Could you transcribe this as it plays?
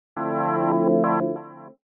I'm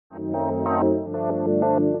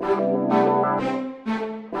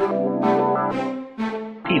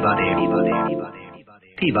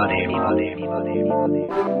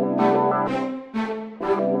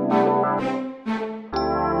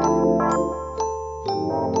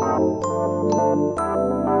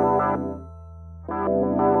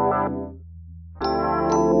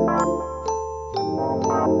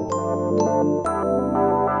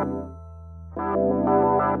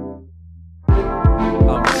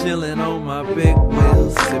chillin' on my big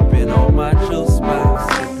wheel, sippin' on my juice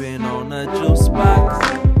box, sippin' on a juice box.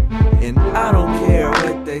 And I don't care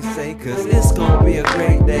what they say, cause it's gonna be a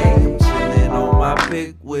great day. I'm chillin' on my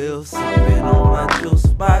big wheel, sippin' on a juice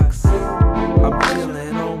box. I'm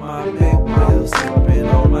chillin' on my big wheel,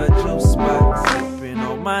 sippin' on my juice box, sippin'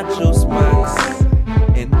 on my juice box.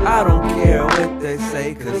 And I don't care what they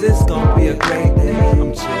say, cause it's gonna be a great day.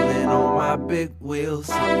 I'm chillin' on my big wheel,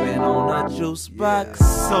 sippin' on a juice box.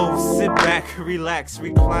 So sit back, relax,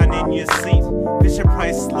 recline in your seat. Fisher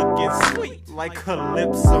Price looking sweet, like her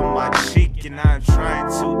lips on my cheek. And I'm trying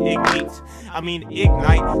to ignite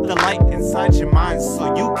the light inside your mind,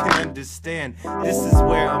 so you can understand this is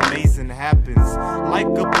where amazing happens. Like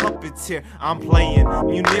a puppeteer, I'm playing,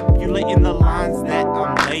 manipulating the lines that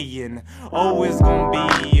I'm laying. Oh, it's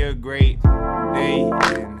gonna be a great day.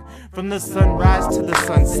 And from the sunrise to the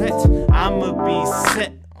sunset, I'ma be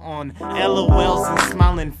set on LOLs and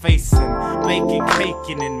smiling faces, baking,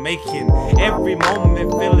 caking, and making every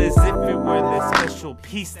moment feel as if it were the special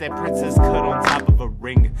piece that princess cut on top of a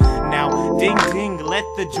ring. Now, ding ding, let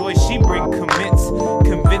the joy she bring commence,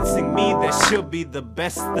 convincing me that she'll be the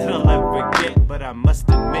best that I'll ever get. But I must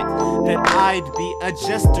admit that I'd be a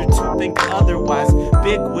jester to think otherwise.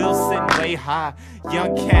 Big wheel sitting way high,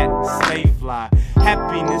 young cat stay fly,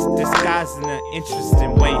 happiness disguised in an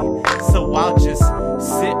interesting way. So I'll just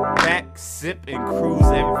sit back, sip, and cruise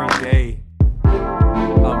every day.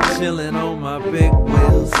 I'm chillin' on my big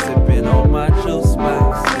wheel, sippin' on my juice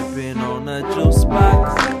box, sippin' on a juice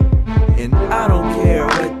box. And I don't care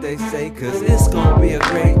what they say, cause it's gonna be a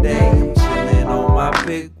great day. I'm chillin' on my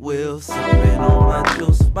big wheel, sippin' on a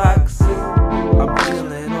juice box. I'm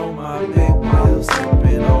chillin' on my big wheel,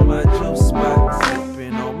 sippin' on my juice box,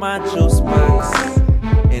 sippin' on my juice box.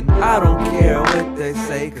 And I don't care what they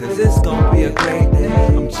say, cause it's gonna be a great day.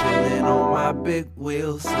 I'm chillin' on my big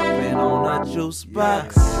wheel, sippin' on a juice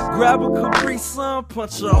box. Grab a Capri Sun,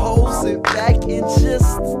 punch a hole, sit back and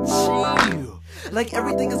just chill. Like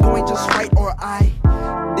everything is going just right, or I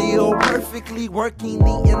deal perfectly, working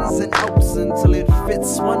the ins and outs until it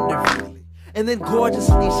fits wonderfully. And then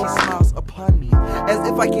gorgeously she smiles upon me, as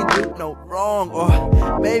if I can do no wrong,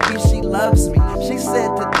 or maybe she loves me. She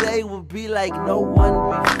said today will be like no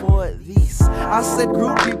one before these. I said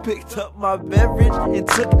groovy, picked up my beverage and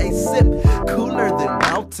took a sip. Cooler than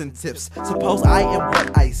mountain tips, suppose I am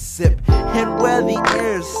what I sip. And where the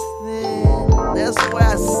air's thin, that's where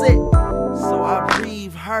I sit. So I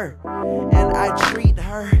breathe her, and I treat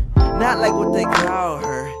her, not like what they call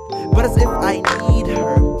her, but as if I need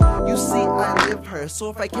her. You see, I live her, so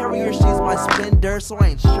if I carry her, she's my splendor. So I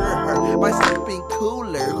insure her by sipping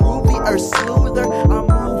cooler, groovy or smoother. I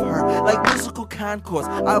move her like musical concourse.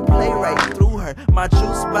 I'll play right through her. My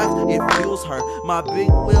juice box, it fuels her. My big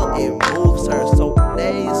wheel, it moves her. So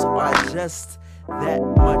days are just that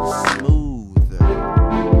much smoother.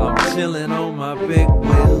 I'm chillin' on my big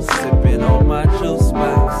wheel, sippin' on my juice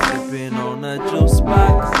box, sippin' on a juice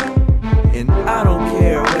box. And I don't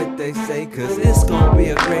care what they say, cause it's gonna be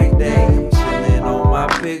a great day. I'm chillin' on my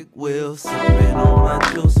big wheel, sippin' on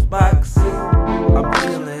a juice box. I'm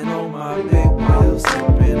chillin' on my big wheel,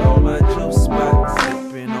 sippin' on my juice box,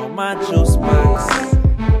 sippin' on my juice box.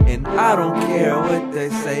 And I don't care what they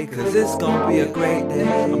say, cause it's gonna be a great day.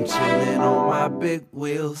 I'm chillin' on my big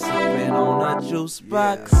wheel, sippin' on a juice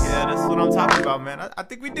box. Yeah, that's what I'm talking about, man. I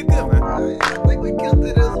think we did good, man. I think we killed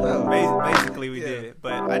it as well. Basically, we did.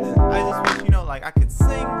 But I just wish, like I could sing,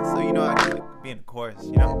 so I could like, be in the chorus,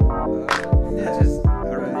 I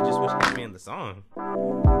really just wish I could be in the song.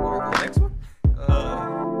 The next one?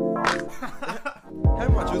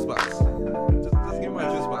 Have my juice box. Just give me my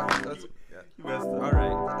juice box.